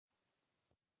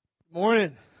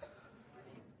Morning.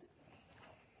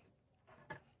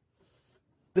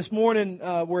 This morning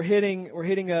we're hitting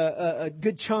a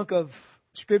good chunk of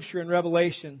Scripture in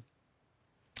Revelation.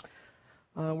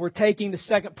 We're taking the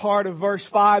second part of verse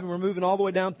 5 and we're moving all the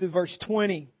way down through verse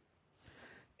 20.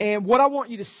 And what I want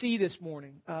you to see this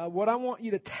morning, what I want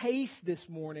you to taste this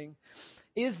morning,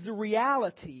 is the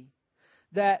reality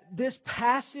that this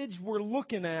passage we're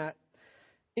looking at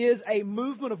is a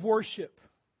movement of worship.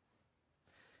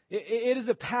 It is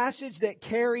a passage that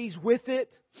carries with it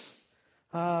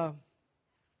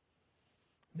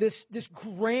this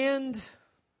grand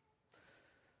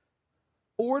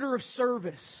order of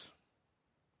service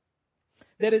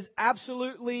that is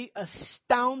absolutely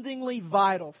astoundingly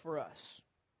vital for us.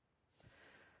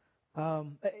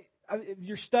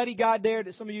 Your study guide there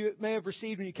that some of you may have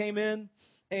received when you came in,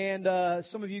 and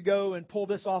some of you go and pull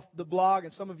this off the blog,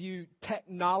 and some of you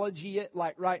technology it,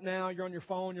 like right now you're on your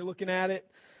phone, you're looking at it.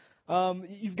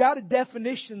 You've got a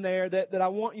definition there that I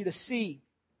want you to see.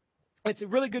 It's a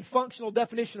really good functional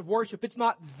definition of worship. It's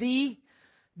not the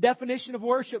definition of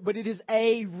worship, but it is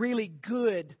a really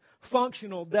good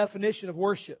functional definition of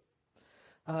worship.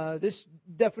 This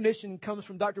definition comes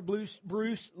from Dr. Bruce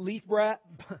Leafblad.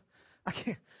 I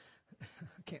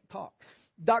can't talk.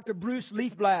 Dr. Bruce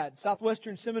Leafblad,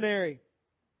 Southwestern Seminary.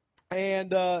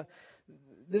 And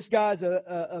this guy's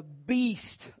a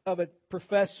beast of a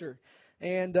professor.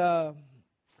 And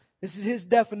this is his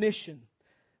definition.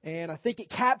 And I think it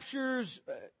captures,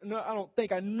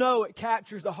 I know it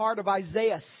captures the heart of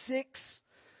Isaiah 6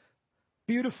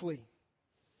 beautifully.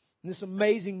 And this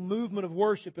amazing movement of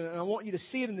worship. And I want you to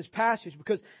see it in this passage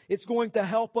because it's going to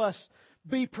help us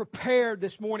be prepared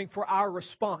this morning for our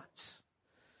response.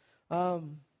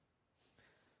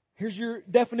 Here's your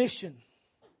definition.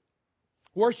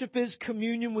 Worship is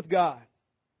communion with God.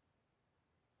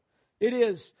 It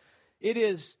is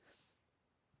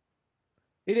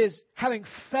having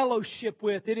fellowship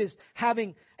with. It is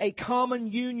having a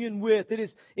common union with. It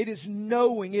is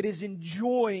knowing. It is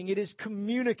enjoying. It is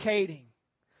communicating.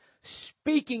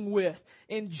 Speaking with.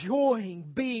 Enjoying.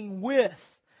 Being with.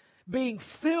 Being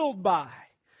filled by.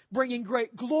 Bringing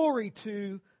great glory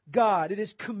to God. It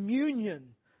is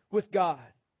communion with God.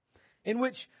 In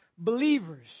which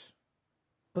believers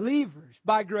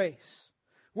by grace.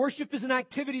 Worship is an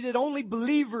activity that only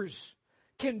believers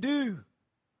can do.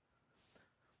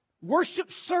 Worship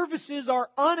services are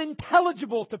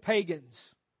unintelligible to pagans.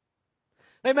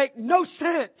 They make no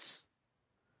sense.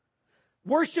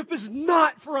 Worship is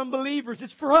not for unbelievers.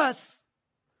 It's for us.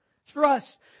 It's for us.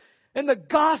 And the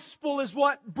gospel is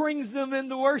what brings them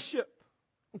into worship.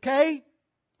 Okay?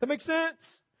 That makes sense?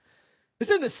 This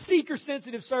isn't a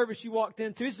seeker-sensitive service you walked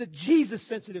into. This is a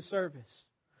Jesus-sensitive service.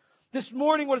 This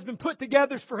morning, what has been put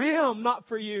together is for Him, not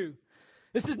for you.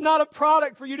 This is not a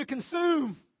product for you to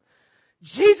consume.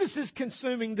 Jesus is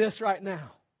consuming this right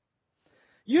now.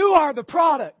 You are the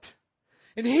product,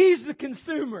 and He's the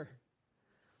consumer.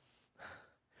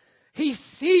 He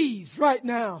sees right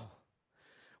now.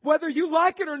 Whether you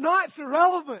like it or not, it's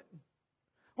irrelevant.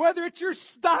 Whether it's your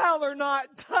style or not,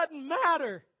 doesn't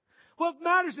matter. What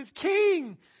matters is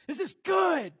King. This is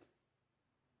good.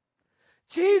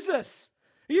 Jesus,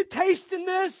 are you tasting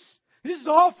this? This is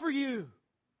all for you.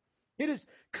 It is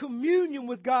communion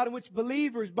with God in which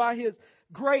believers by His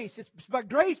grace. It's by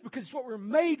grace because it's what we're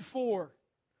made for.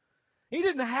 He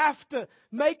didn't have to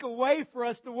make a way for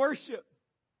us to worship.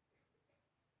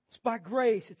 It's by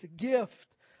grace. It's a gift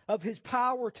of His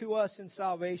power to us in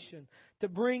salvation to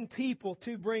bring people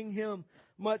to bring Him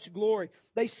much glory.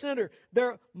 They center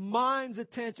their mind's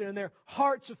attention and their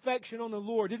heart's affection on the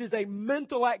Lord. It is a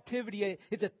mental activity.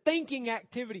 It's a thinking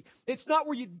activity. It's not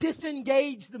where you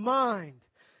disengage the mind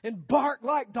and bark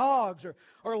like dogs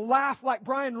or laugh like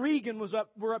Brian Regan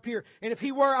were up here. And if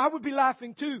he were, I would be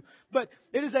laughing too. But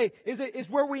it's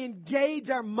where we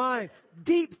engage our mind.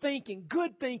 Deep thinking,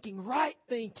 good thinking, right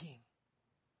thinking.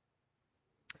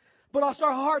 But also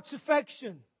our heart's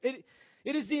affection. It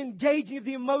is the engaging of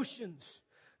the emotions.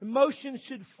 Emotions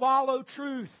should follow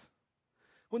truth.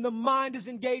 When the mind is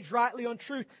engaged rightly on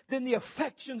truth, then the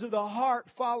affections of the heart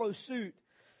follow suit.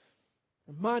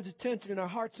 Our mind's attention and our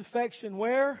heart's affection,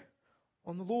 where?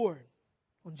 On the Lord,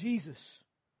 on Jesus.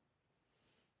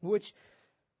 Which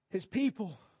His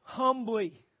people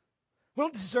humbly, we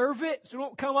don't deserve it, so we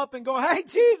don't come up and go, hey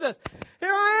Jesus,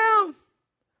 here I am.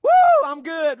 Woo, I'm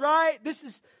good, right? This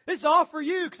is all for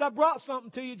you because I brought something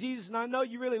to you, Jesus, and I know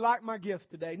you really like my gift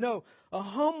today. No, a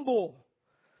humble,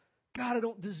 God, I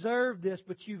don't deserve this,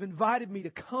 but you've invited me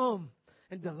to come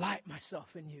and delight myself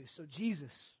in you. So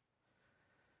Jesus,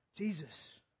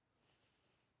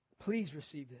 please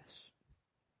receive this.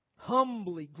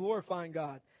 humbly glorifying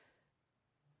God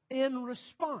in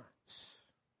response.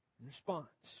 In response.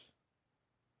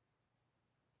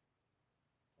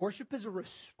 Worship is a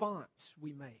response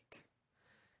we make.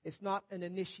 It's not an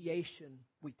initiation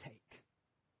we take.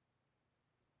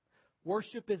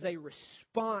 Worship is a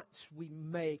response we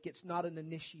make. It's not an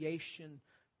initiation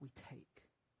we take.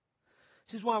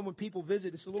 This is why when people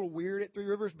visit, it's a little weird at Three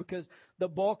Rivers because the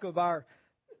bulk of our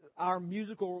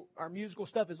musical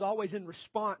stuff is always in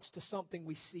response to something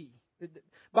we see.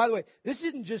 By the way, this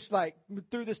isn't just like we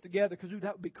threw this together because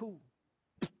that would be cool.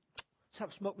 Let's have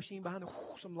a smoke machine behind there,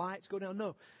 some lights go down.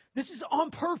 No, this is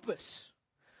on purpose.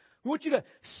 We want you to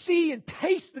see and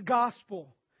taste the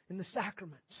gospel in the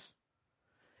sacraments.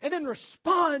 And then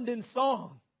respond in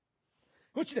song.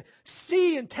 I want you to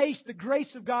see and taste the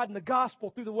grace of God in the gospel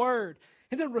through the Word.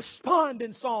 And then respond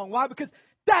in song. Why? Because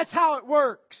that's how it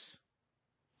works.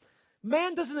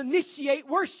 Man doesn't initiate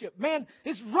worship. Man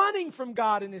is running from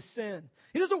God in his sin.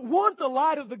 He doesn't want the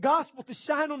light of the gospel to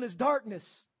shine on his darkness.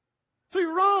 So he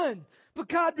runs. But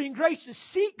God, being gracious,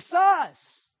 seeks us.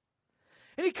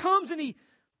 And He comes and He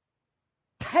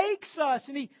takes us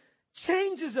and He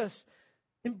changes us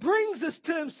and brings us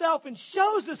to Himself and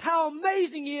shows us how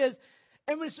amazing He is.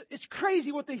 And it's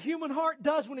crazy what the human heart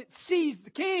does when it sees the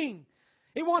King.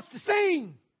 It wants to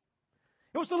sing.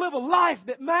 It wants to live a life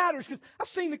that matters because I've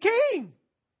seen the King.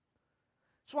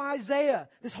 That's why Isaiah,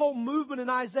 this whole movement in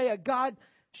Isaiah, God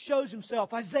shows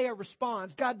Himself. Isaiah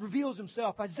responds. God reveals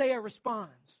Himself. Isaiah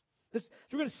responds.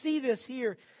 We're going to see this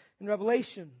here in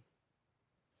Revelation.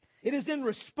 It is in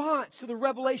response to the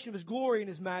revelation of His glory and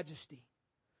His majesty.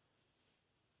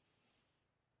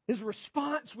 It's a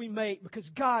response we make because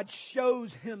God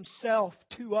shows Himself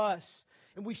to us.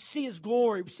 And we see His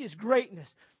glory. We see His greatness.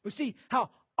 We see how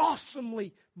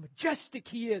awesomely majestic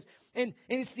He is. And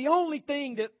it's the only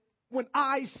thing that when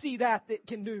eyes see that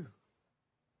can do.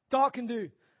 It's all it can do.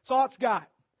 It's all it's got.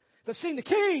 So I've seen the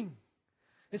King.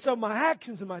 And so my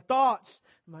actions and my thoughts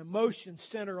and my emotions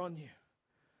center on You.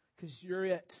 Because You're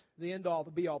it. The end all,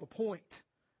 the be all, the point.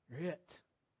 You're it.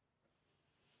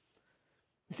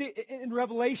 You see, in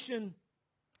Revelation,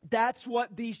 that's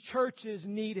what these churches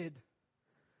needed.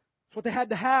 It's what they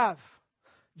had to have.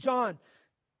 John,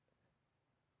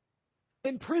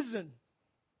 in prison.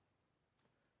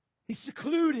 He's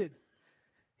secluded.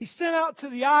 He's sent out to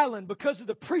the island because of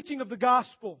the preaching of the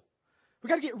gospel. We've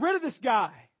got to get rid of this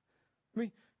guy. I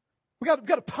mean, we've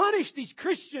got to punish these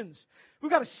Christians.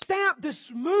 We've got to stamp this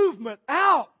movement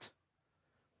out.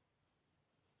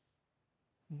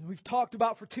 We've talked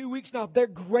about for 2 weeks now, their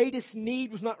greatest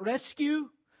need was not rescue.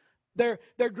 Their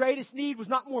greatest need was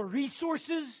not more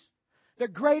resources. Their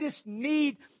greatest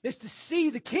need is to see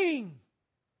the King.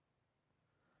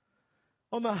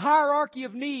 On the hierarchy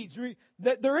of needs,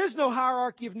 there is no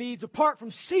hierarchy of needs apart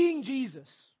from seeing Jesus.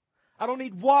 I don't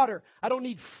need water. I don't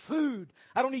need food.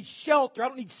 I don't need shelter. I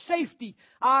don't need safety.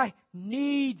 I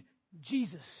need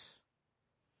Jesus.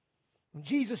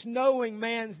 Jesus, knowing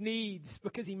man's needs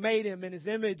because He made him in His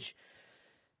image,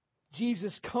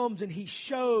 Jesus comes and He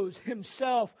shows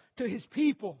Himself to His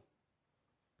people.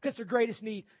 That's their greatest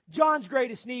need. John's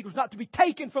greatest need was not to be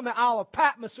taken from the Isle of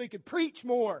Patmos so he could preach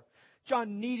more.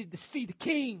 John needed to see the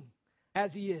King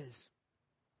as He is.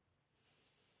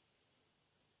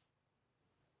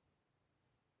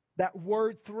 That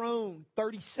word throne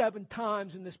 37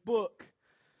 times in this book,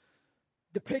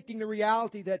 depicting the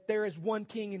reality that there is one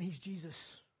King and He's Jesus.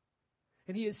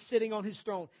 And He is sitting on His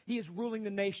throne. He is ruling the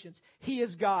nations. He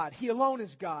is God. He alone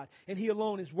is God. And He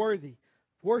alone is worthy of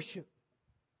worship.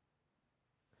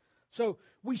 So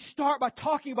we start by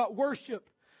talking about worship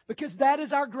because that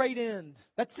is our great end.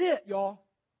 That's it, y'all.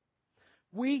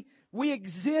 We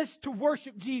exist to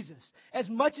worship Jesus. As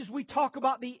much as we talk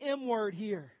about the M word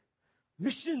here,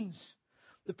 missions,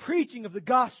 the preaching of the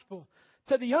gospel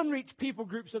to the unreached people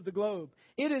groups of the globe,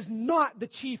 it is not the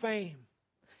chief aim.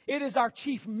 It is our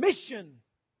chief mission.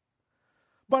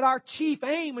 But our chief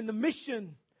aim in the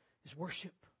mission is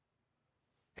worship.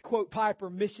 To quote Piper,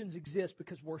 missions exist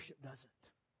because worship doesn't.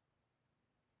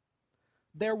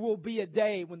 There will be a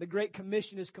day when the Great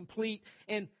Commission is complete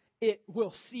and it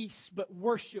will cease, but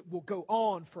worship will go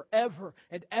on forever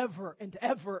and ever and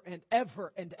ever and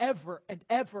ever and ever and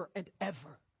ever and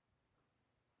ever.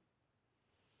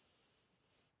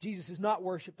 Jesus is not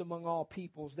worshipped among all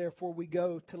peoples. Therefore, we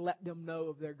go to let them know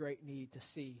of their great need to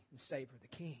see and savor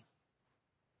the King.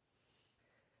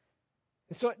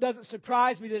 And so it doesn't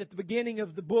surprise me that at the beginning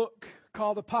of the book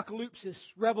called Apocalypse,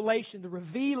 Revelation, the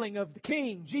revealing of the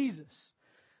King, Jesus,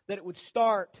 that it would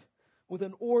start with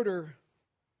an order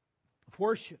of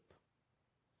worship.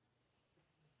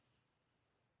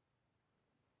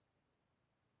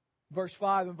 Verse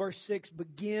 5 and verse 6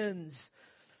 begins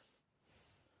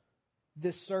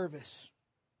this service.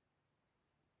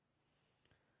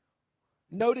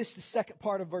 Notice the second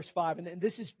part of verse 5, and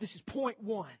this is point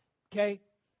 1, okay?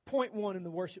 Point 1 in the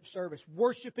worship service,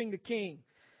 worshiping the King.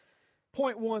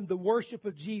 Point 1, the worship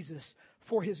of Jesus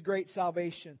for His great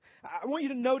salvation. I want you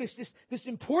to notice this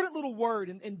important little word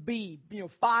in B,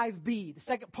 5B, the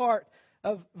second part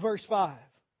of verse 5.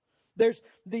 There's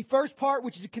the first part,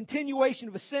 which is a continuation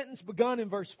of a sentence begun in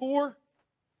verse 4,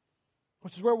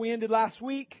 which is where we ended last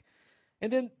week.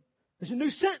 And then there's a new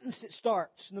sentence that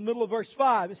starts in the middle of verse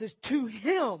 5. It says, to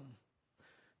Him.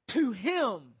 To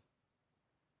Him.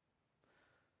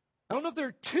 I don't know if there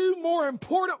are two more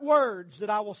important words that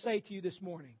I will say to you this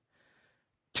morning.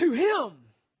 To Him.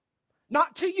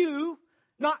 Not to you.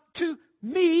 Not to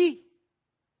me.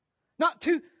 Not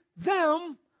to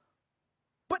them.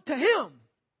 But to Him.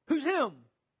 Who's Him?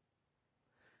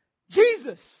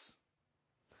 Jesus.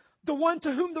 The one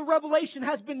to whom the revelation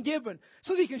has been given,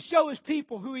 so that He can show His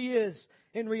people who He is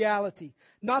in reality.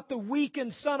 Not the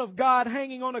weakened Son of God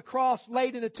hanging on a cross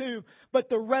laid in a tomb, but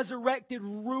the resurrected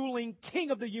ruling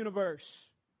King of the universe.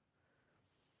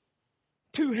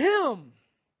 To Him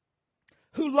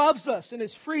who loves us and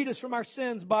has freed us from our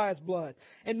sins by His blood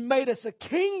and made us a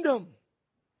kingdom,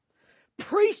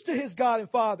 priest to His God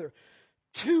and Father.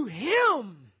 To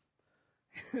Him,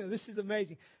 this is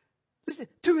amazing. Listen,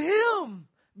 to Him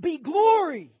be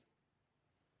glory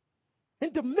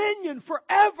and dominion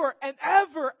forever and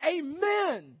ever.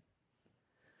 Amen.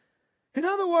 In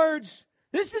other words,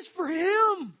 this is for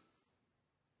Him.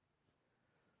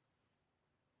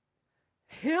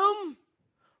 Him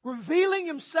revealing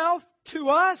Himself to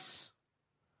us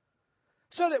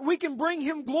so that we can bring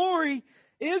Him glory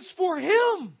is for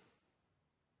Him.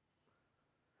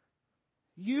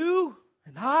 You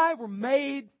and I were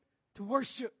made to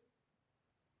worship.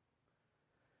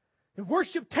 And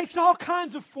worship takes all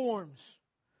kinds of forms.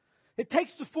 It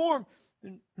takes the form,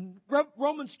 in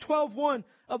Romans 12:1,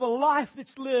 of a life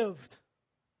that's lived.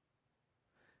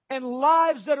 And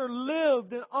lives that are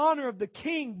lived in honor of the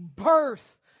King. Birth,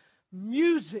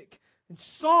 music, and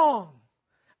song.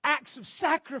 Acts of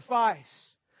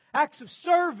sacrifice. Acts of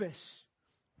service.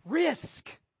 Risk.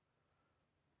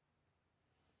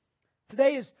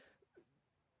 Today is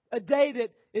a day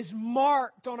that is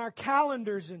marked on our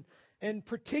calendars and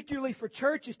particularly for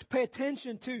churches to pay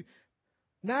attention to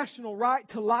National Right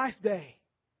to Life Day.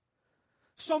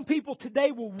 Some people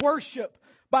today will worship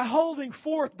by holding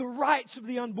forth the rights of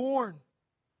the unborn.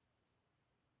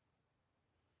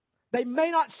 They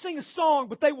may not sing a song,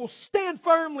 but they will stand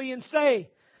firmly and say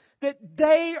that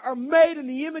they are made in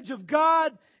the image of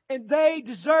God and they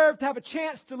deserve to have a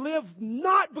chance to live,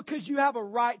 not because you have a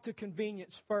right to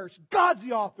convenience first. God's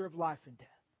the author of life and death.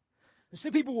 And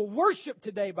some people will worship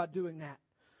today by doing that.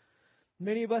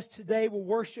 Many of us today will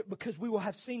worship because we will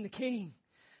have seen the King.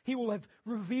 He will have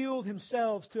revealed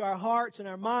Himself to our hearts and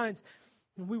our minds,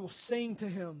 and we will sing to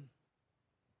Him.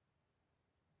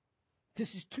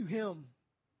 This is to Him.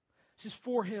 This is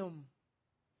for Him.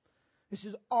 This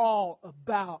is all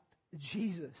about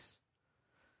Jesus.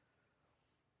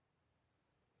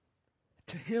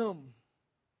 To Him.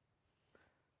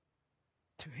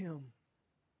 To Him.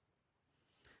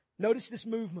 Notice this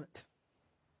movement.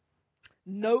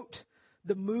 Note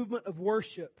the movement of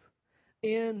worship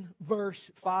in verse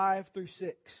 5 through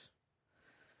 6.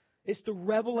 It's the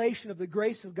revelation of the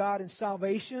grace of God and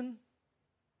salvation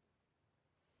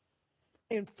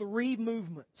in three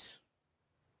movements.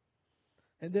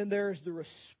 And then there's the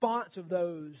response of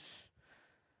those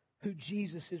who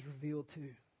Jesus is revealed to.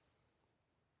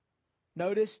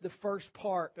 Notice the first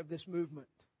part of this movement.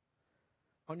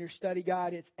 On your study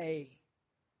guide, it's A.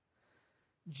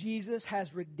 Jesus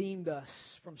has redeemed us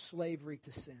from slavery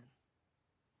to sin.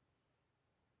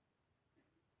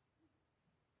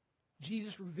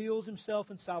 Jesus reveals Himself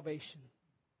in salvation.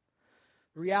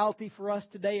 The reality for us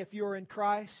today, if you're in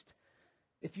Christ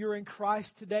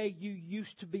today, you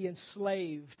used to be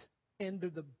enslaved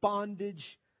under the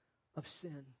bondage of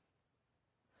sin.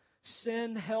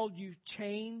 Sin held you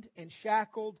chained and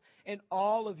shackled, and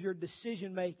all of your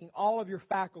decision making, all of your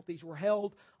faculties were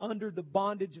held under the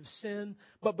bondage of sin.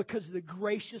 But because of the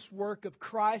gracious work of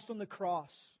Christ on the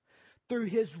cross, through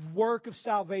His work of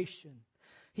salvation,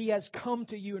 He has come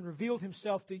to you and revealed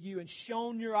Himself to you and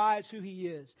shown your eyes who He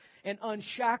is and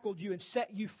unshackled you and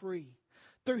set you free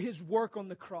through His work on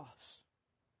the cross.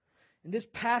 In this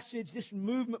passage, this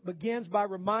movement begins by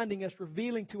reminding us,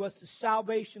 revealing to us the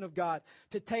salvation of God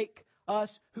to take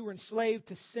us who are enslaved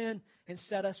to sin and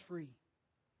set us free.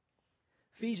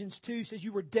 Ephesians 2 says,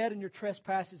 you were dead in your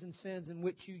trespasses and sins in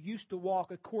which you used to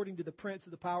walk according to the prince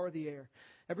of the power of the air.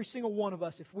 Every single one of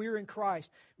us, if we're in Christ,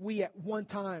 we at one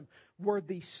time were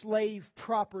the slave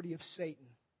property of Satan.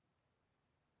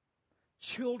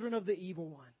 Children of the evil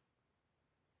one.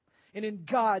 And in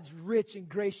God's rich and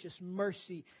gracious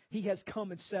mercy, He has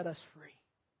come and set us free.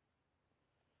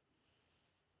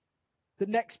 The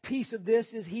next piece of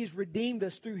this is He's redeemed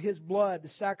us through His blood, the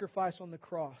sacrifice on the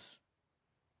cross.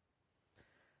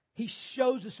 He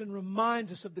shows us and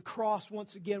reminds us of the cross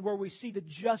once again, where we see the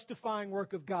justifying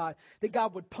work of God, that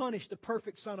God would punish the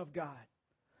perfect Son of God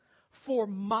for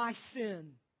my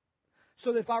sin,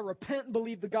 so that if I repent and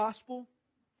believe the gospel,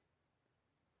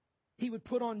 He would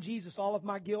put on Jesus all of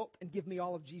my guilt and give me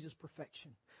all of Jesus'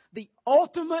 perfection. The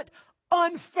ultimate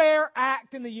unfair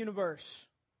act in the universe.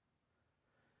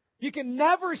 You can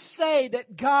never say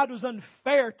that God was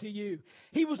unfair to you.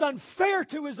 He was unfair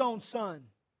to His own Son.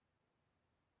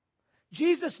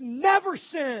 Jesus never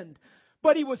sinned,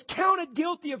 but He was counted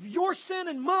guilty of your sin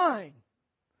and mine,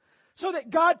 so that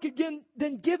God could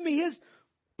then give me His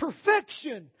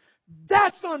perfection.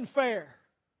 That's unfair.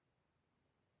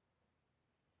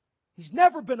 He's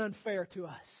never been unfair to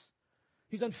us.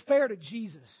 He's unfair to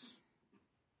Jesus.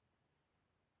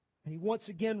 And He once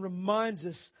again reminds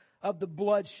us of the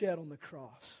blood shed on the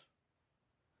cross.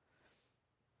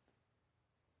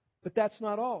 But that's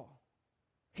not all.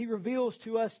 He reveals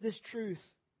to us this truth,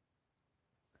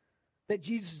 that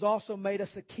Jesus has also made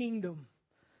us a kingdom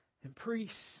and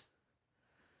priests.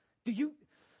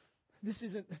 This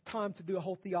isn't time to do a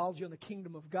whole theology on the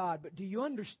kingdom of God, but do you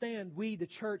understand we, the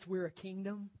church, we're a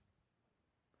kingdom?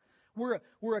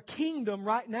 We're a kingdom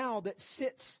right now that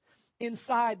sits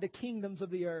inside the kingdoms of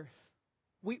the earth.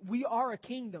 We are a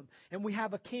kingdom, and we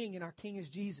have a king, and our king is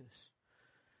Jesus.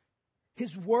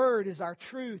 His Word is our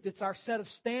truth. It's our set of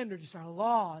standards. It's our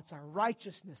law. It's our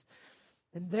righteousness.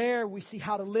 And there we see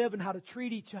how to live and how to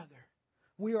treat each other.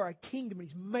 We are a kingdom, and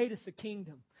He's made us a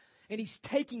kingdom. And He's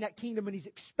taking that kingdom and He's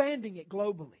expanding it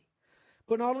globally.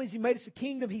 But not only has He made us a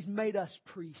kingdom, He's made us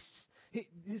priests.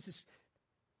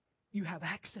 You have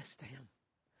access to Him.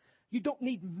 You don't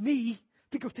need me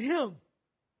to go to Him.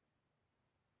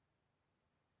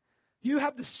 You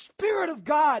have the Spirit of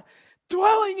God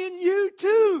dwelling in you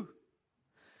too.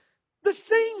 The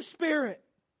same Spirit.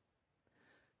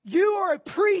 You are a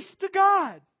priest to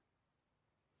God.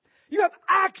 You have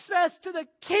access to the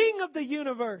King of the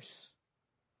universe.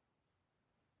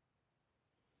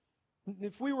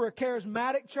 If we were a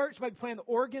charismatic church, maybe playing the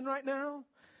organ right now,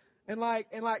 and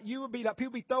like you would be like,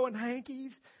 people be throwing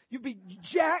hankies, you'd be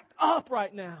jacked up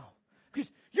right now. Because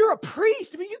you're a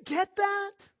priest. I mean, you get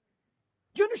that?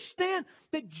 Do you understand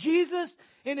that Jesus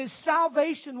in His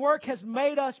salvation work has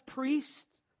made us priests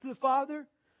to the Father?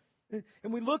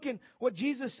 And we look in what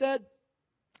Jesus said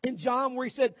in John, where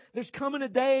He said, there's coming a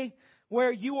day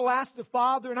where you will ask the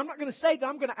Father, and I'm not going to say that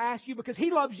I'm going to ask you, because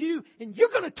He loves you, and you're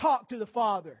going to talk to the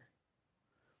Father.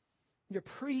 You're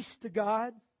a priest to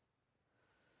God.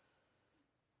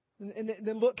 And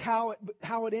then look how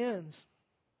it ends.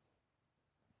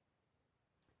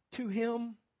 To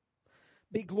Him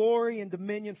be glory and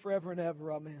dominion forever and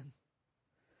ever. Amen.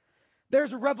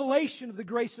 There's a revelation of the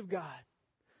grace of God.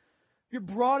 You're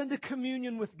brought into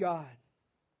communion with God.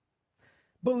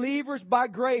 Believers by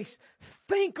grace,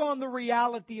 think on the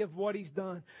reality of what He's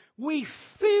done. We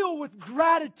feel with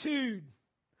gratitude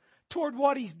toward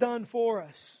what He's done for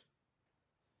us.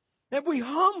 And we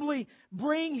humbly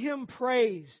bring Him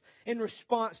praise in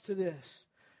response to this.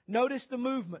 Notice the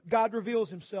movement. God reveals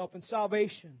Himself in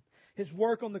salvation. His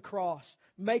work on the cross,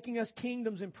 making us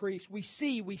kingdoms and priests.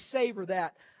 We savor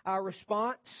that. Our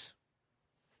response,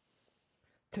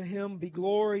 to Him be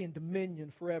glory and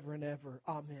dominion forever and ever.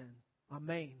 Amen.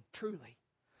 Amen. Truly.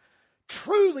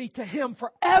 Truly to Him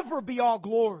forever be all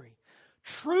glory.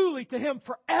 Truly to Him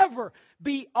forever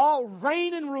be all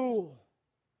reign and rule.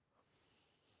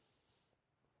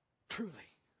 Truly.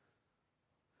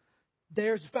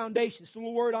 There's the foundation. It's the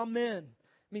little word amen.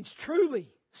 It means truly.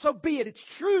 So be it. It's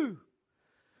true.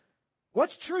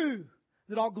 What's true?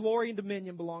 That all glory and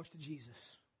dominion belongs to Jesus.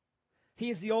 He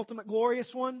is the ultimate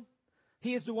glorious one.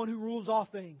 He is the one who rules all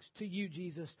things. To you,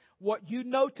 Jesus. What you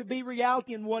know to be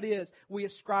reality and what is, we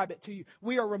ascribe it to you.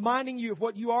 We are reminding you of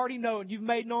what you already know and you've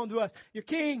made known to us. You're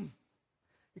King.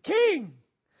 You're King.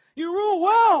 You rule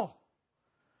well.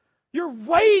 You're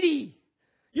weighty.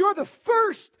 You're the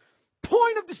first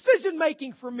point of decision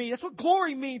making for me. That's what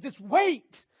glory means. It's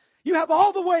weight. You have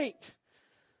all the weight.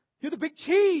 You're the big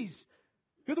cheese.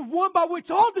 You're the one by which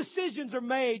all decisions are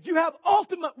made. You have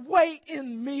ultimate weight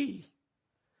in me.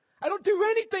 I don't do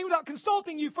anything without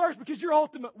consulting you first, because you're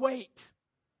ultimate weight.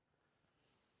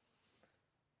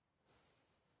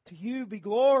 To you be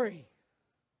glory.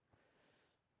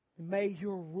 And may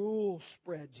your rule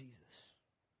spread, Jesus.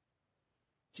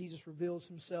 Jesus reveals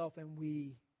Himself and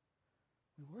we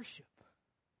worship.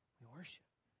 We worship.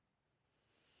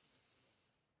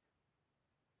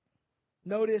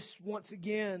 Notice once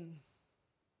again,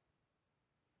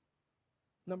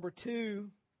 number 2,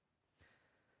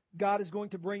 God is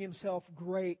going to bring Himself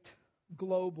great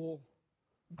global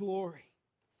glory.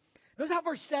 Notice how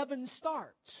verse 7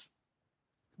 starts.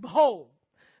 Behold.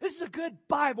 This is a good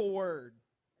Bible word.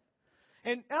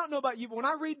 And I don't know about you, but when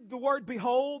I read the word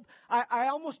behold, I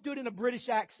almost do it in a British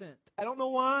accent. I don't know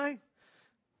why.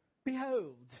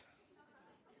 Behold.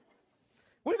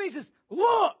 What it means is,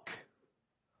 look.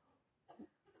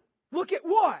 Look at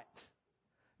what?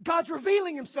 God's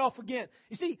revealing Himself again.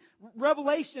 You see,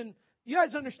 Revelation, you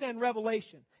guys understand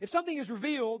Revelation. If something is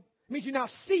revealed, it means you now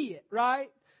see it, right?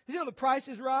 You know the Price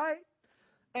is Right?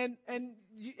 And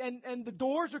the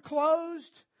doors are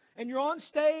closed, and you're on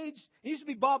stage. It used to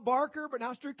be Bob Barker, but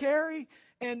now it's Drew Carey.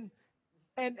 And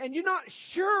you're not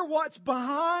sure what's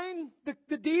behind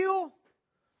the deal.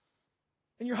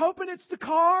 And you're hoping it's the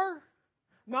car,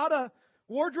 not a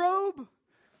wardrobe.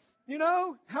 You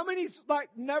know, how many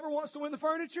never wants to win the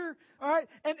furniture? All right,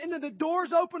 and then the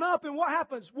doors open up, and what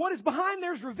happens? What is behind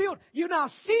there is revealed. You now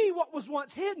see what was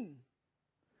once hidden.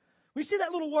 We see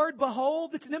that little word,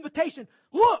 behold. It's an invitation.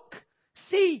 Look,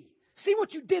 see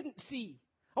what you didn't see.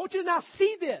 I want you to now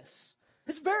see this.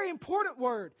 It's a very important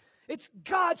word. It's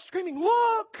God screaming,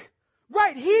 look,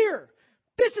 right here.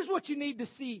 This is what you need to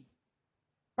see.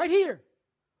 Right here.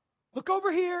 Look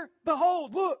over here.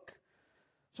 Behold, look.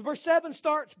 So verse 7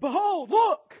 starts, behold,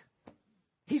 look.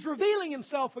 He's revealing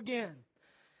Himself again.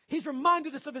 He's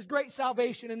reminded us of His great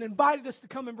salvation and invited us to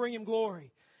come and bring Him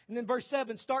glory. And then verse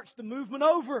 7 starts the movement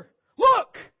over.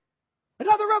 Look!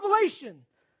 Another revelation.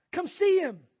 Come see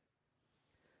Him.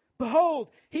 Behold,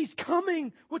 He's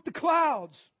coming with the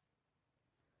clouds.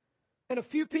 And a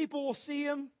few people will see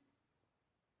Him.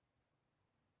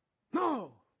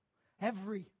 No.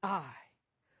 Every eye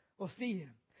will see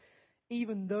Him.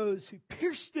 Even those who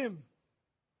pierced Him.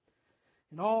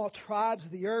 And all tribes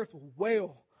of the earth will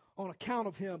wail on account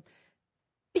of Him.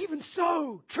 Even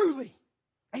so, truly.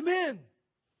 Amen.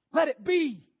 Let it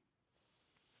be.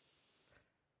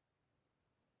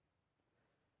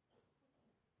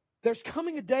 There's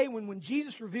coming a day when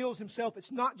Jesus reveals Himself,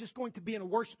 it's not just going to be in a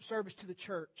worship service to the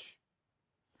church.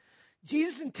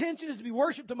 Jesus' intention is to be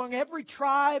worshipped among every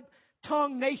tribe,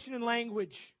 tongue, nation, and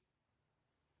language.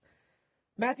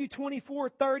 Matthew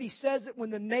 24:30 says that when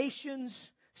the nations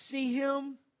see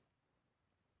Him,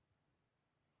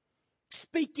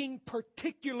 speaking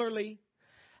particularly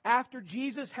after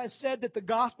Jesus has said that the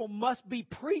gospel must be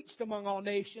preached among all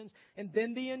nations, and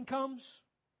then the end comes.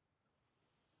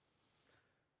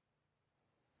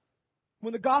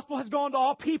 When the gospel has gone to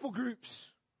all people groups,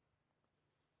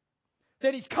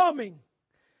 that He's coming.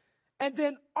 And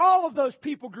then all of those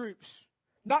people groups,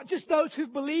 not just those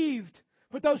who've believed,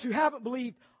 but those who haven't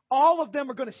believed, all of them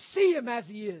are going to see Him as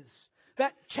He is.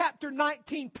 That chapter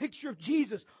 19 picture of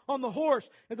Jesus on the horse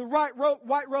and the white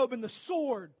robe and the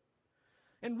sword.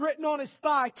 And written on His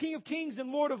thigh, King of Kings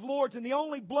and Lord of Lords, and the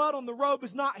only blood on the robe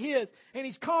is not His, and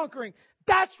He's conquering.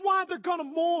 That's why they're going to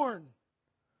mourn.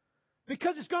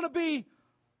 Because it's going to be,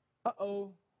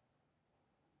 uh-oh,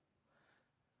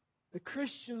 the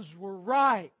Christians were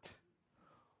right.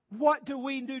 What do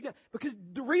we do? Because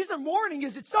the reason they're mourning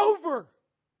is it's over.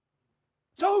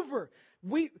 It's over.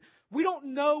 We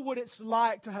don't know what it's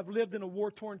like to have lived in a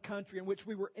war-torn country in which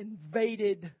we were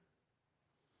invaded.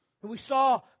 And we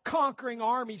saw conquering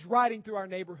armies riding through our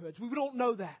neighborhoods. We don't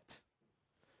know that.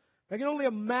 I can only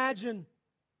imagine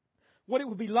what it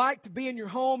would be like to be in your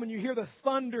home and you hear the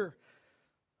thunder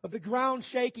of the ground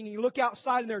shaking, and you look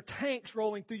outside and there are tanks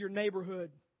rolling through your neighborhood.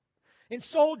 And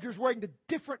soldiers wearing the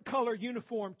different color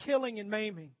uniform, killing and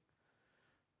maiming.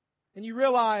 And you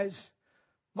realize,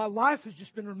 my life has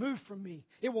just been removed from me.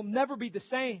 It will never be the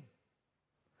same.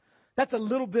 That's a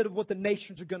little bit of what the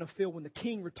nations are going to feel when the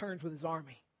King returns with His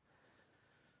army.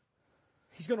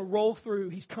 He's going to roll through.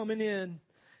 He's coming in.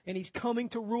 And He's coming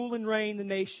to rule and reign the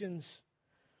nations.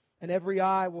 And every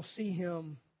eye will see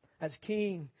Him as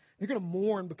King. They're going to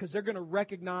mourn because they're going to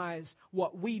recognize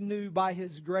what we knew by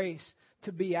His grace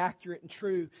to be accurate and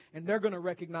true. And they're going to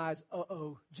recognize,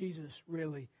 Jesus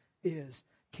really is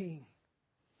King.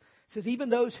 It says,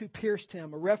 even those who pierced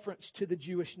Him, a reference to the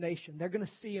Jewish nation, they're going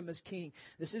to see Him as King.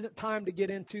 This isn't time to get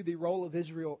into the role of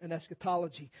Israel in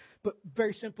eschatology, but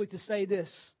very simply to say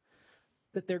this,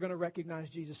 that they're going to recognize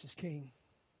Jesus as King.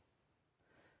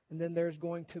 And then there's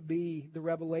going to be the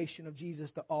revelation of Jesus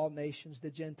to all nations, the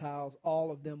Gentiles. All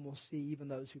of them will see, even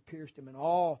those who pierced Him. And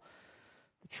all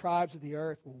the tribes of the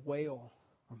earth will wail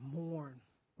or mourn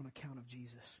on account of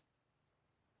Jesus.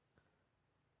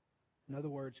 In other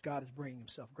words, God is bringing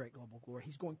Himself great global glory.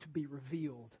 He's going to be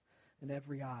revealed, and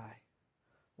every eye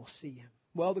will see Him.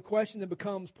 Well, the question then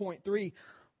becomes, point 3,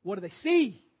 what do they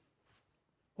see?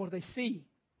 What do they see?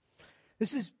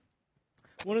 This is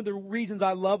one of the reasons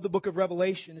I love the book of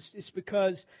Revelation. It's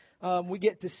because we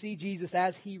get to see Jesus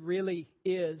as He really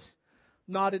is,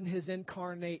 not in His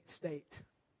incarnate state.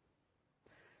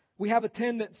 We have a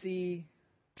tendency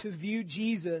to view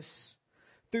Jesus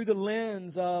through the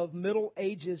lens of Middle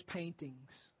Ages paintings,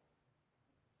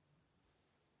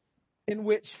 in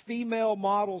which female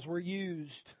models were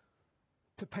used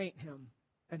to paint Him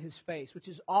and His face, which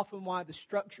is often why the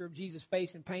structure of Jesus'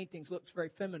 face in paintings looks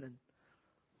very feminine.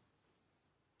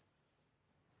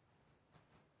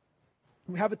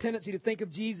 We have a tendency to think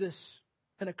of Jesus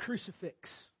in a crucifix,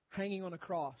 hanging on a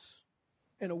cross,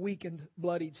 in a weakened,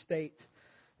 bloodied state.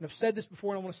 And I've said this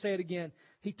before, and I want to say it again.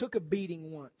 He took a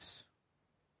beating once.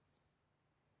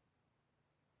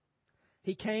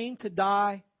 He came to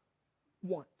die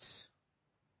once.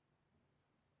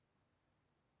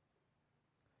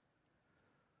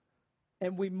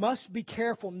 And we must be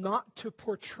careful not to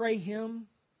portray Him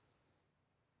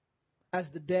as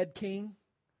the dead king,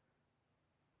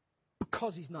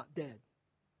 because He's not dead.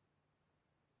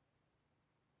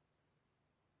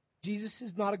 Jesus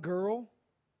is not a girl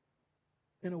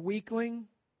and a weakling.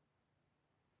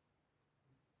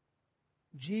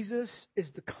 Jesus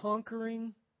is the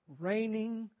conquering,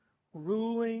 reigning,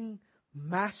 ruling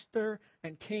Master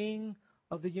and King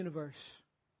of the universe.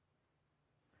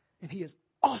 And He is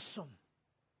awesome.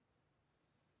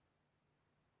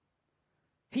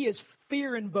 He is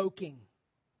fear-invoking.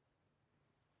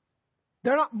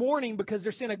 They're not mourning because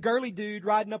they're seeing a girly dude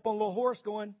riding up on a little horse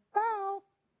going, bow.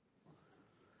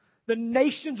 The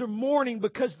nations are mourning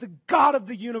because the God of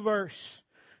the universe,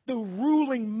 the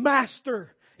ruling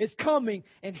Master, is coming,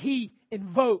 and He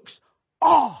invokes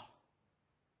awe.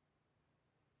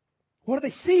 What do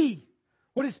they see?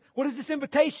 What is this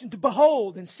invitation to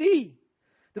behold and see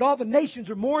that all the nations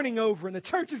are mourning over and the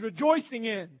church is rejoicing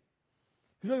in?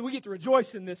 We get to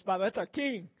rejoice in this, by the way. That's our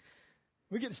King.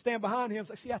 We get to stand behind Him. It's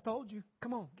like, see, I told you.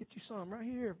 Come on, get you some right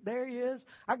here. There He is.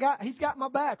 He's got my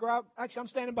back. Or I'm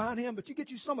standing behind Him, but you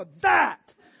get you some of that.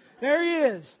 There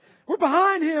He is. We're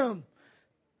behind Him.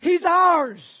 He's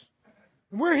ours.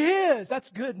 And we're His. That's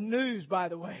good news, by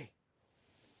the way.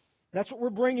 That's what we're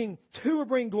bringing to. We're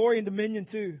bringing glory and dominion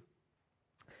to.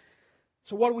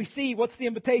 So what do we see? What's the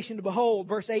invitation to behold?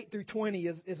 Verse 8 through 20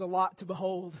 is a lot to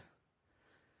behold.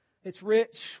 It's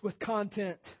rich with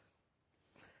content.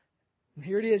 And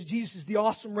here it is. Jesus is the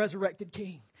awesome resurrected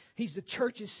King. He's the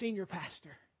church's senior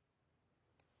pastor.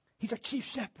 He's our chief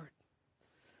shepherd.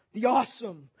 The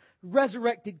awesome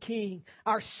resurrected King.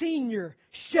 Our senior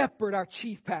shepherd, our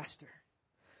chief pastor.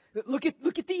 Look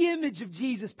at the image of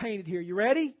Jesus painted here. You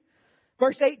ready?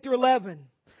 Verse 8 through 11.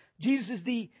 Jesus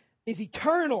is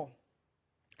eternal.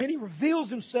 And He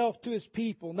reveals Himself to His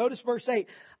people. Notice verse 8.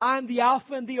 I am the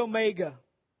Alpha and the Omega,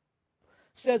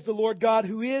 says the Lord God,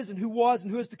 who is and who was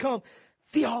and who is to come,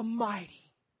 the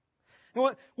Almighty.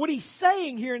 And what He's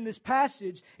saying here in this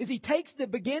passage is He takes the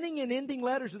beginning and ending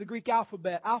letters of the Greek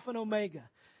alphabet, Alpha and Omega.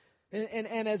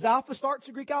 And as Alpha starts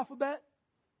the Greek alphabet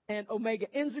and Omega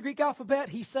ends the Greek alphabet,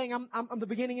 He's saying, I'm the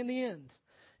beginning and the end.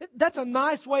 That's a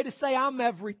nice way to say I'm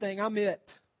everything, I'm it.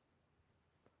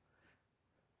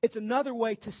 It's another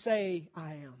way to say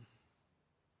I am.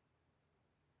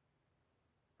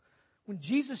 When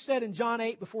Jesus said in John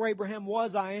 8, before Abraham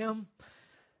was, I am,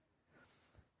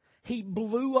 He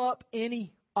blew up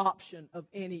any option of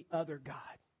any other God.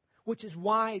 Which is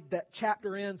why that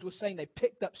chapter ends with saying they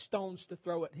picked up stones to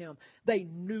throw at Him. They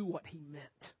knew what He meant.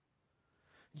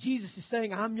 Jesus is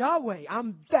saying, I'm Yahweh.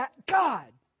 I'm that God.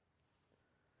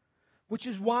 Which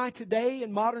is why today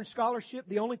in modern scholarship,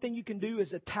 the only thing you can do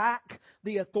is attack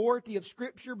the authority of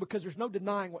Scripture, because there's no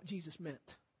denying what Jesus meant.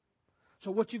 So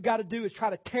what you've got to do is try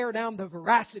to tear down the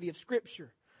veracity of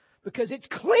Scripture, because it's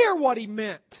clear what He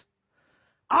meant.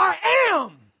 I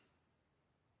am.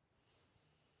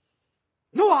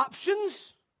 No options.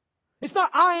 It's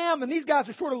not I am and these guys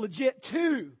are sort of legit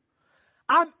too.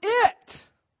 I'm it.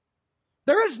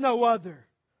 There is no other.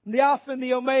 I'm the Alpha and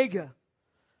the Omega.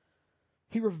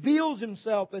 He reveals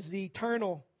Himself as the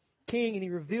eternal King, and He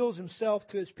reveals Himself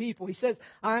to His people. He says,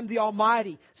 I am the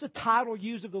Almighty. It's a title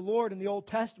used of the Lord in the Old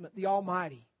Testament, the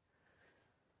Almighty.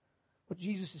 What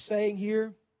Jesus is saying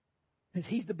here is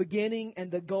He's the beginning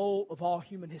and the goal of all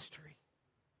human history.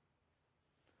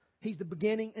 He's the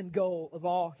beginning and goal of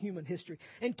all human history.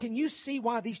 And can you see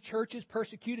why these churches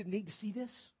persecuted need to see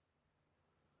this?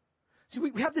 See,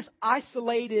 we have this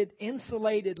isolated,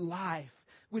 insulated life.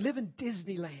 We live in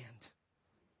Disneyland.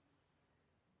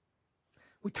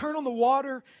 We turn on the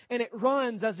water and it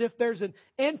runs as if there's an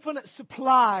infinite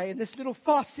supply in this little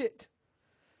faucet.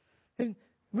 And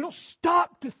we don't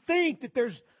stop to think that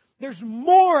there's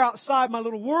more outside my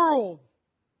little world.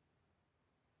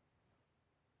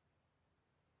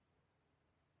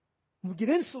 We get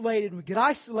insulated and we get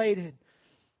isolated.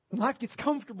 And life gets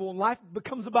comfortable and life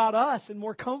becomes about us and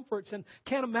more comforts. And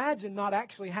can't imagine not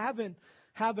actually having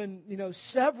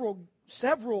several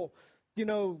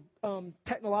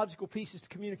technological pieces to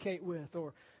communicate with.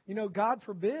 Or, God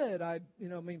forbid,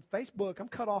 Facebook, I'm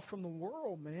cut off from the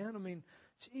world, man.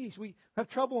 Geez, we have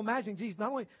trouble imagining, not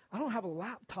only, I don't have a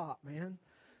laptop, man.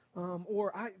 My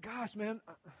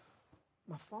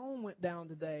phone went down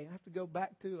today. I have to go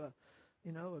back to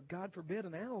God forbid,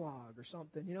 an analog or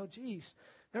something.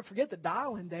 Never forget the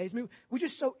dial-in days. We're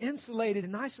just so insulated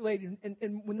and isolated.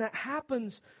 And when that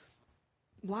happens,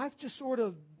 life just sort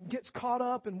of gets caught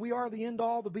up and we are the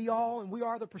end-all, the be-all, and we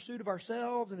are the pursuit of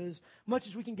ourselves and as much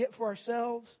as we can get for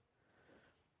ourselves.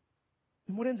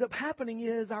 And what ends up happening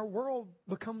is our world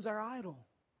becomes our idol.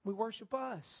 We worship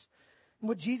us. And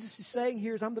what Jesus is saying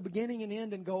here is, I'm the beginning and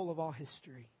end and goal of all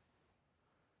history.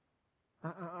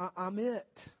 I'm it.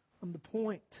 I'm the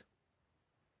point.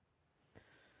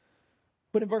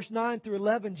 But in verse 9 through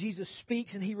 11, Jesus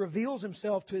speaks and He reveals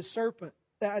Himself to His servants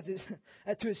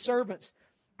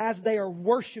as they are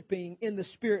worshiping in the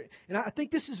Spirit. And I think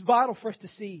this is vital for us to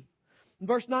see. In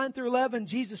verse 9 through 11,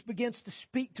 Jesus begins to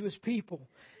speak to His people.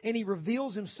 And He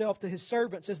reveals Himself to His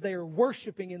servants as they are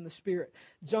worshiping in the Spirit.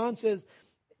 John says,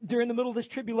 during the middle of this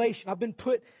tribulation, I've been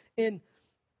put in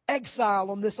exile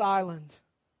on this island.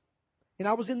 And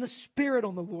I was in the Spirit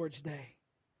on the Lord's day.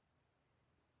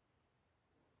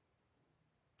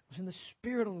 I was in the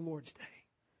Spirit on the Lord's day.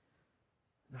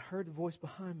 And I heard the voice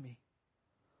behind me,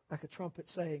 like a trumpet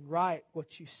saying, write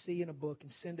what you see in a book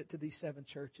and send it to these 7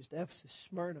 churches, to Ephesus,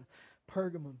 Smyrna,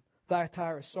 Pergamum,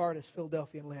 Thyatira, Sardis,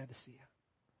 Philadelphia, and Laodicea.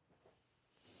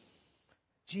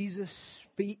 Jesus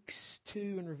speaks to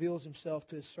and reveals Himself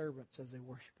to His servants as they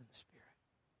worship in the Spirit.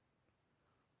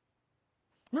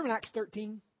 Remember in Acts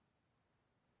 13?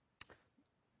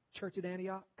 Church at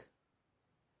Antioch?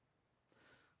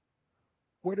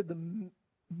 Where did the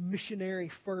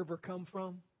missionary fervor come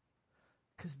from?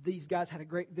 Because these guys had a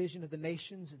great vision of the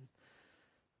nations and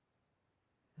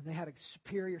they had a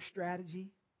superior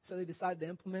strategy, so they decided to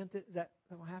implement it. Is that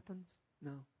what happens?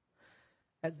 No.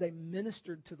 As they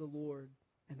ministered to the Lord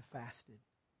and fasted,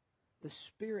 the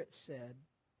Spirit said,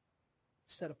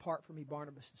 set apart for me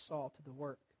Barnabas and Saul to the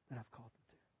work that I've called them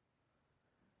to.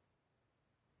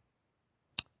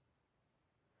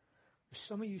 There's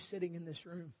some of you sitting in this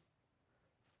room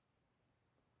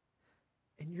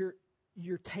and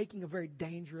you're taking a very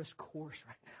dangerous course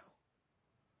right now.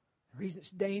 The reason it's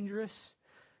dangerous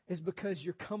is because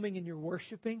you're coming and you're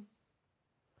worshiping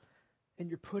and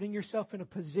you're putting yourself in a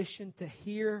position to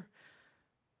hear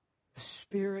the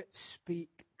Spirit speak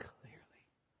clearly.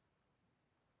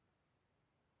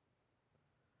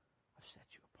 I've set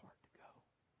you apart to go.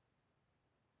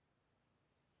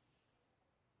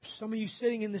 Some of you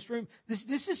sitting in this room, this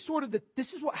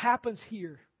is what happens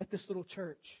here at this little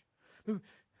church.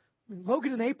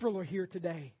 Logan and April are here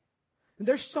today. And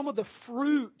there's some of the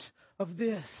fruit of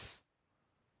this.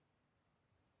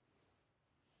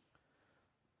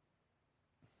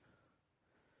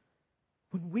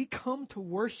 When we come to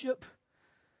worship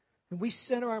and we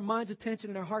center our mind's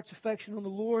attention and our heart's affection on the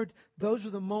Lord, those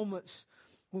are the moments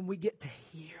when we get to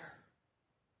hear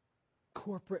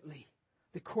corporately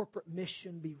the corporate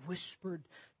mission be whispered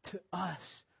to us.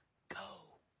 Go.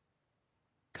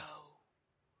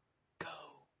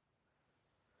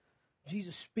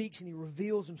 Jesus speaks and He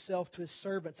reveals Himself to His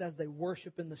servants as they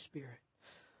worship in the Spirit.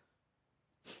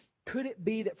 Could it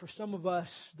be that for some of us,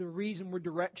 the reason we're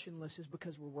directionless is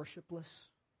because we're worshipless?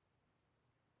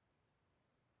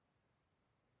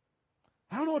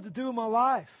 I don't know what to do in my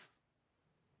life.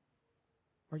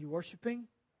 Are you worshiping?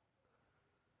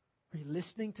 Are you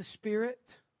listening to Spirit?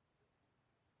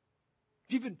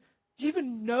 Do you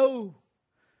even know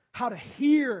how to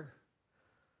hear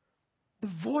the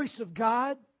voice of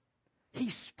God? He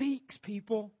speaks,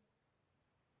 people.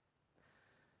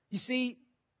 You see,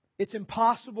 it's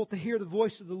impossible to hear the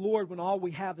voice of the Lord when all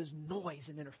we have is noise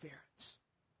and interference.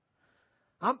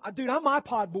 I'm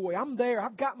iPod boy. I'm there.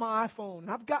 I've got my iPhone.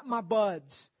 I've got my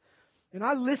buds. And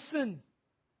I listen.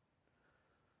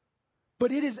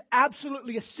 But it is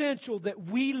absolutely essential that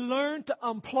we learn to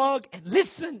unplug and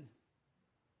listen.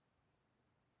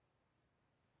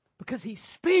 Because He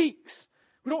speaks.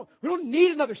 We don't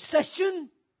need another session.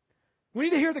 We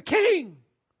need to hear the King.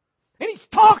 And He's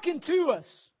talking to us.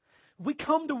 We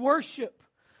come to worship.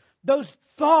 Those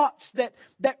thoughts that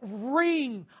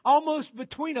ring almost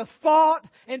between a thought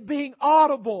and being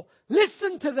audible.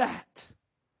 Listen to that.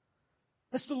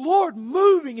 That's the Lord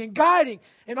moving and guiding.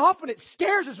 And often it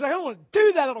scares us. I don't want to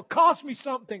do that. It'll cost me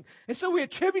something. And so we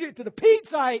attribute it to the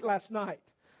pizza I ate last night.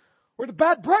 Or the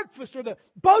bad breakfast. Or the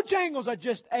Bojangles I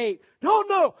just ate.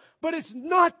 No. But it's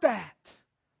not that.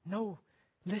 No.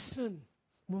 Listen.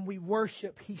 When we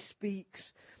worship, He speaks.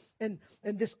 And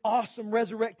this awesome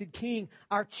resurrected King,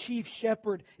 our chief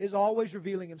shepherd, is always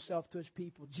revealing Himself to His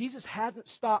people. Jesus hasn't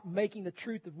stopped making the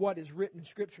truth of what is written in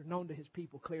Scripture known to His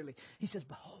people clearly. He says,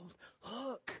 behold,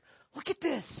 look at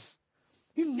this.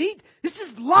 This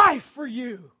is life for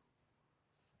you.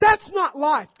 That's not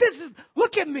life.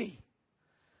 Look at me.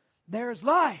 There's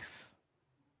life.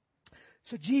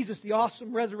 So Jesus, the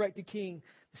awesome resurrected King,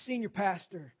 the senior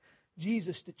pastor,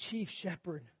 Jesus, the chief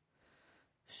shepherd,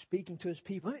 speaking to His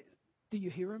people. Do you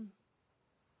hear Him?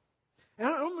 And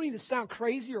I don't mean to sound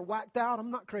crazy or whacked out. I'm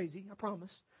not crazy, I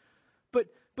promise. But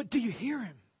do you hear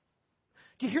Him?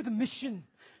 Do you hear the mission?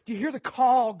 Do you hear the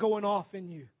call going off in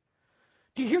you?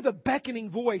 Do you hear the beckoning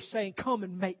voice saying, come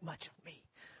and make much of me,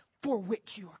 for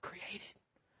which you are created?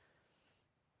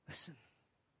 Listen.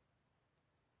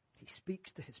 He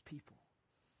speaks to His people.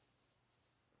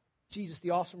 Jesus,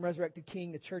 the awesome resurrected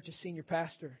King, the church's senior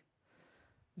pastor.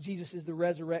 Jesus is the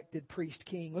resurrected priest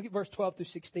king. Look at verse 12 through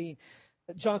 16.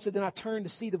 John said, then I turned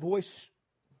to see the voice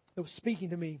that was speaking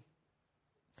to me.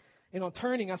 And on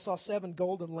turning, I saw 7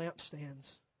 golden lampstands.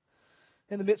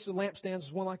 In the midst of the lampstands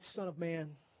was one like the Son of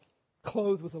Man,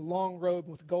 clothed with a long robe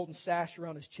and with a golden sash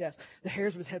around His chest. The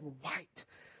hairs of His head were white,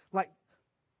 like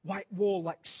white wool,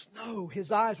 like snow. His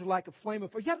eyes were like a flame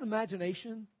of fire. You have an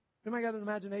imagination? Anybody got an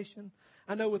imagination?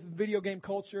 I know with video game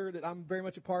culture that I'm very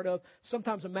much a part of,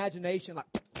 sometimes imagination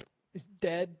is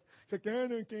dead. It's like,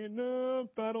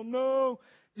 I don't know.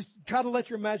 Just try to let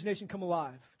your imagination come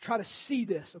alive. Try to see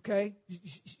this, okay?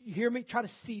 You hear me? Try to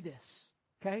see this,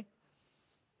 okay?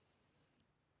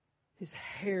 His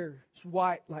hair is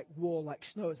white like wool, like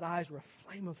snow. His eyes were a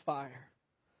flame of fire.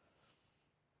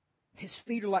 His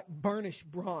feet are like burnished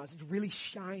bronze. It's really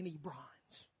shiny bronze.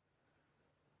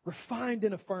 Refined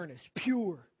in a furnace,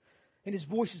 pure. And His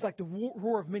voice is like the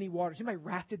roar of many waters. Anybody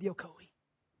rafted the Ocoee?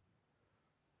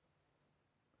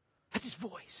 That's His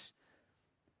voice.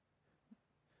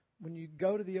 When you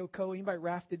go to the Ocoee, anybody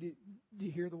rafted, do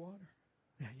you hear the water?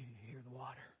 Yeah, you hear the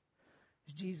water.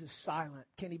 Is Jesus silent?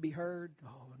 Can He be heard?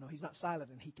 Oh, no, He's not silent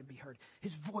and He can be heard.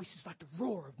 His voice is like the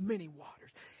roar of many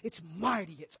waters. It's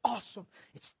mighty. It's awesome.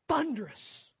 It's thunderous.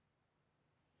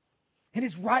 In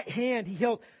His right hand, He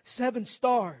held 7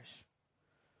 stars.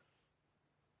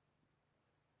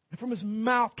 And from His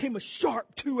mouth came a sharp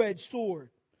 2-edged sword.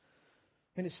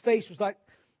 And His face was like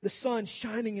the sun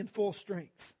shining in full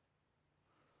strength.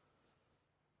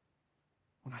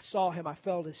 When I saw Him, I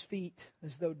fell at His feet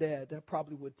as though dead. I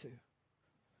probably would too.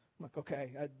 I'm like,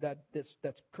 okay,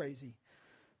 that's crazy.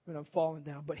 When I'm falling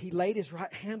down. But He laid His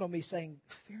right hand on me saying,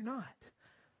 fear not.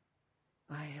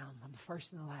 I'm the first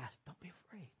and the last. Don't be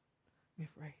afraid. Be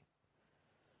afraid.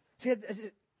 See, is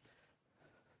it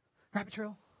Rabbit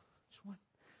Trail? Just one.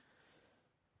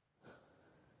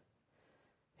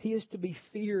 He is to be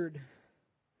feared,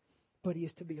 but He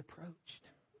is to be approached.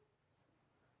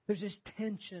 There's this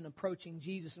tension approaching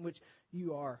Jesus in which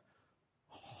you are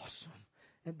awesome.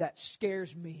 And that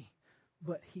scares me.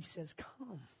 But He says,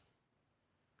 come.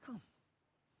 Come.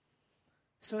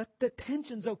 So the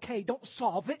tension's okay. Don't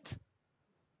solve it.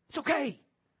 It's okay.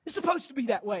 It's supposed to be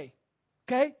that way.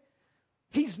 Okay?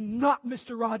 He's not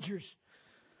Mr. Rogers.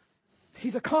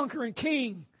 He's a conquering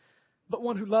king, but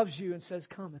one who loves you and says,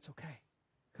 come, it's okay.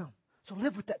 Come. So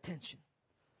live with that tension.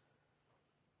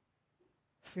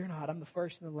 Fear not, I'm the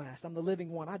first and the last. I'm the living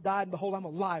one. I died, and behold, I'm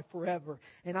alive forever.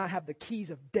 And I have the keys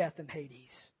of death and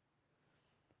Hades.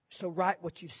 So write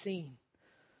what you've seen.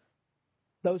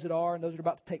 Those that are and those that are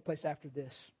about to take place after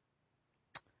this.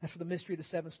 As for the mystery of the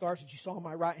 7 stars that you saw in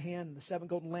my right hand, and the 7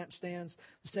 golden lampstands,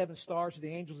 the 7 stars are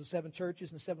the angels of the 7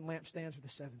 churches, and the 7 lampstands are the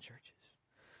 7 churches.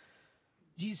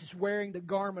 Jesus is wearing the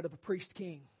garment of a priest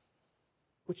king,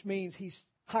 which means He's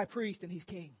high priest and He's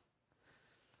king.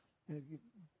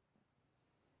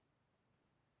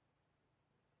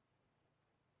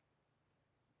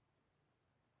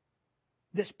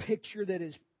 This picture that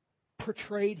is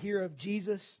portrayed here of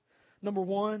Jesus, number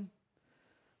one,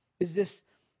 is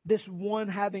this one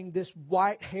having this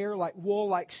white hair like wool,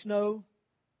 like snow,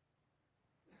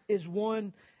 is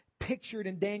one pictured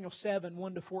in Daniel 7,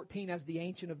 1-14 as the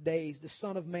Ancient of Days, the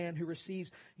Son of Man who receives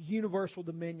universal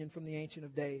dominion from the Ancient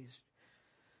of Days.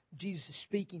 Jesus is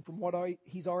speaking from what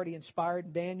He's already inspired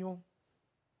in Daniel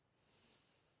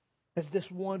as this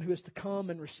one who is to come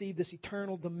and receive this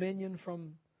eternal dominion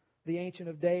from the Ancient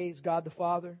of Days, God the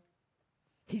Father.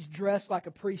 He's dressed like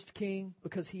a priest king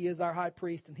because He is our high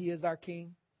priest and He is our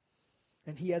king.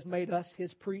 And He has made us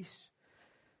His priests.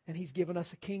 And He's given us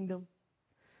a kingdom.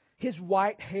 His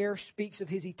white hair speaks of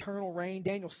His eternal reign.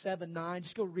 Daniel 7:9.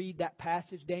 Just go read that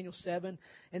passage, Daniel 7.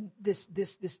 And this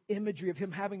imagery of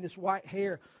Him having this white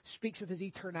hair speaks of His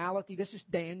eternality. This is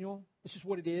Daniel. This is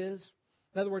what it is.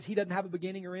 In other words, He doesn't have a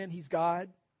beginning or end. He's God.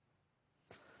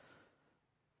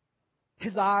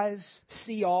 His eyes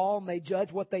see all and they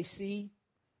judge what they see.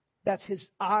 That's His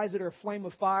eyes that are a flame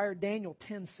of fire. Daniel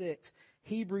 10:6.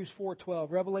 Hebrews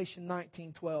 4:12. Revelation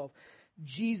 19:12.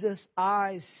 Jesus'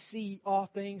 eyes see all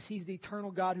things. He's the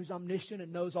eternal God who's omniscient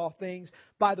and knows all things.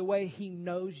 By the way, He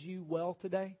knows you well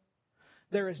today.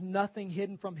 There is nothing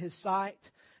hidden from His sight.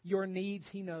 Your needs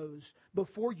He knows.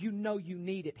 Before you know you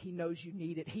need it, He knows you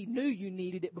need it. He knew you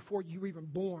needed it before you were even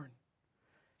born.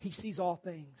 He sees all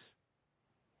things.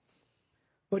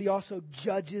 But He also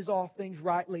judges all things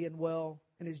rightly and well.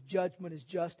 And His judgment is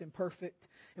just and perfect.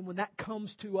 And when that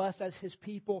comes to us as His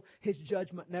people, His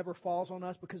judgment never falls on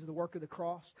us because of the work of the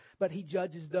cross. But He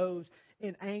judges those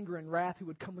in anger and wrath who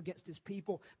would come against His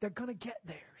people. They're going to get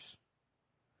theirs.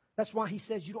 That's why He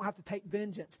says you don't have to take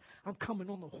vengeance. I'm coming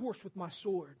on the horse with my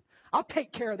sword. I'll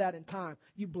take care of that in time.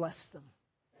 You bless them.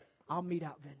 I'll mete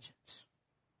out vengeance.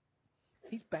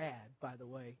 He's bad, by the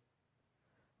way.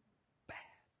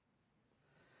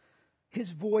 His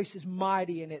voice is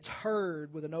mighty and it's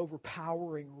heard with an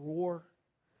overpowering roar.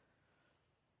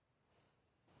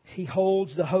 He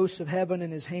holds the hosts of heaven in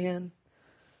His hand.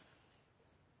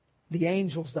 The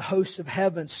angels, the hosts of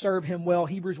heaven, serve Him well.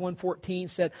 Hebrews 1:14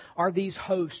 said, are these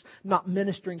hosts not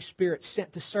ministering spirits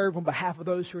sent to serve on behalf of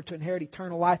those who are to inherit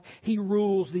eternal life? He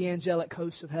rules the angelic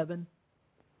hosts of heaven.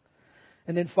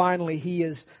 And then finally, He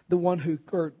is the one who,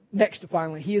 or next to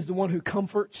finally, He is the one who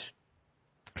comforts.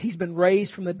 He's been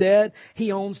raised from the dead.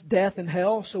 He owns death and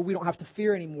hell, so we don't have to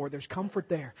fear anymore. There's comfort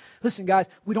there. Listen, guys,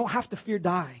 we don't have to fear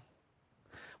dying.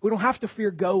 We don't have to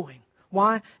fear going.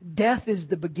 Why? Death is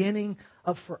the beginning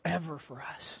of forever for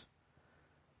us.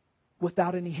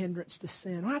 Without any hindrance to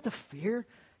sin. We don't have to fear.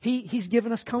 He's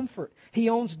given us comfort. He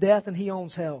owns death and He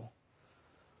owns hell.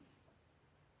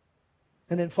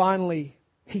 And then finally,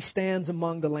 He stands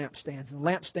among the lampstands. And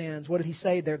lampstands, what did He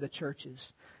say? They're the churches.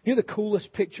 You know the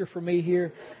coolest picture for me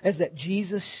here is that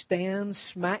Jesus stands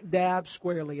smack dab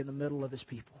squarely in the middle of His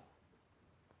people.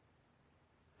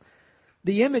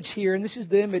 The image here, and this is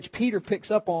the image Peter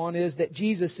picks up on, is that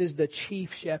Jesus is the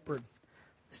chief shepherd.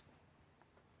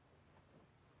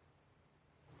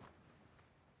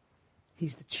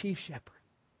 He's the chief shepherd.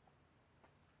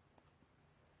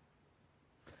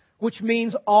 Which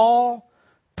means all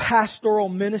pastoral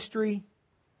ministry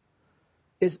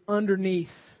is underneath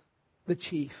the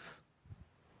chief.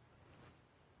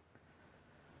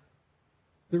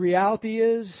 The reality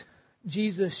is,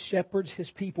 Jesus shepherds His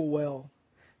people well.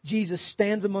 Jesus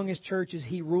stands among His churches.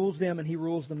 He rules them and He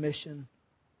rules the mission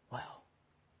well.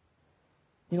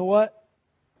 You know what?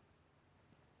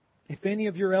 If any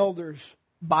of your elders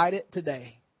bite it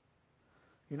today,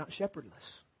 you're not shepherdless.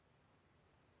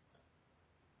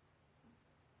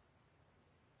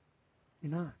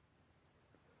 You're not.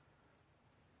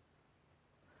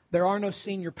 There are no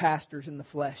senior pastors in the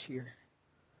flesh here,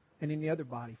 and in the other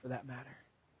body for that matter.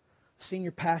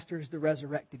 Senior pastor is the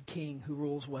resurrected King who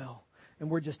rules well, and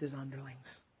we're just His underlings,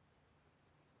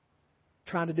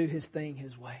 trying to do His thing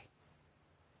His way.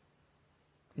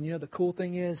 And you know the cool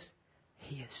thing is,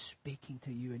 He is speaking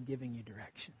to you and giving you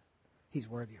direction. He's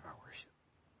worthy of our worship.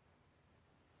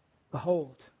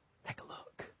 Behold, take a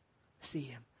look, see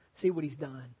Him, see what He's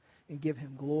done, and give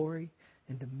Him glory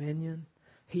and dominion.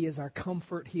 He is our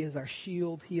comfort. He is our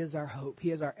shield. He is our hope.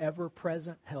 He is our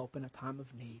ever-present help in a time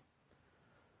of need.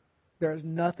 There is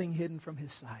nothing hidden from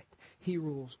His sight. He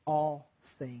rules all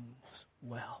things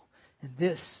well. And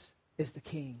this is the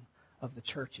King of the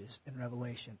churches in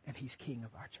Revelation, and He's King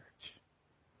of our church.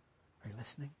 Are you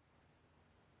listening?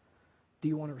 Do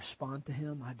you want to respond to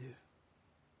Him? I do.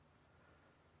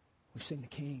 We sing the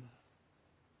King.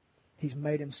 He's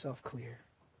made Himself clear.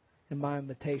 And my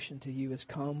invitation to you is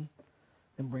come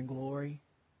and bring glory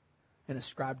and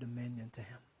ascribe dominion to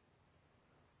Him.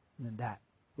 And then that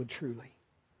would truly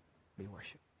be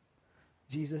worship.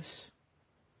 Jesus,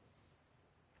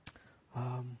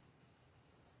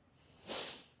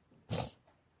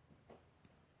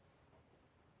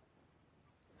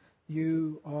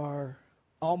 You are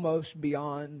almost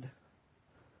beyond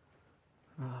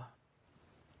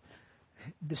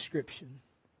description.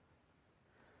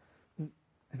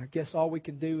 And I guess all we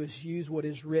can do is use what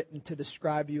is written to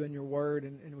describe you in your word,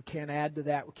 and we can't add to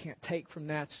that. We can't take from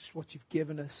that. It's just what you've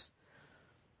given us.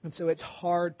 And so it's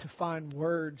hard to find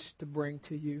words to bring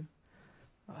to you.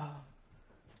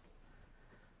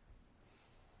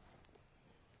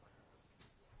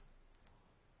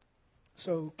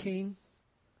 So, King,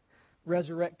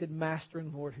 resurrected Master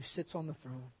and Lord who sits on the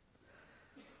throne,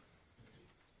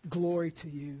 glory to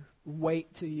you,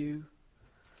 weight to you,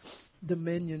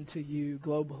 dominion to you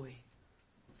globally.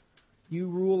 You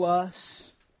rule us,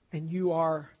 and you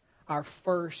are our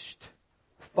first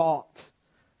thought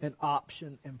and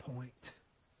option and point.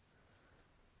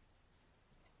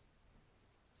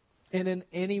 And in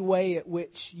any way at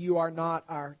which you are not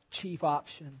our chief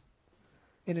option,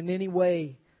 and in any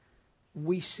way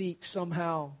we seek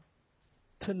somehow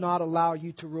to not allow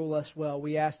you to rule us well,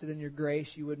 we ask that in your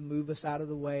grace you would move us out of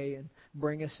the way and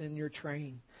bring us in your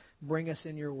train. Bring us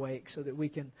in your wake so that we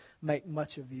can make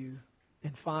much of you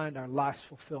and find our life's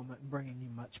fulfillment in bringing you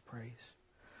much praise.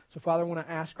 So, Father, I want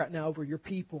to ask right now over your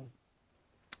people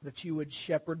that you would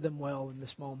shepherd them well in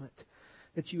this moment,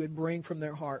 that you would bring from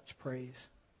their hearts praise.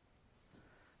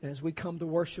 And as we come to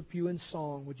worship you in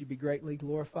song, would you be greatly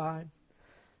glorified?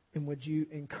 And would you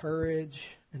encourage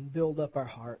and build up our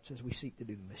hearts as we seek to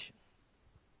do the mission?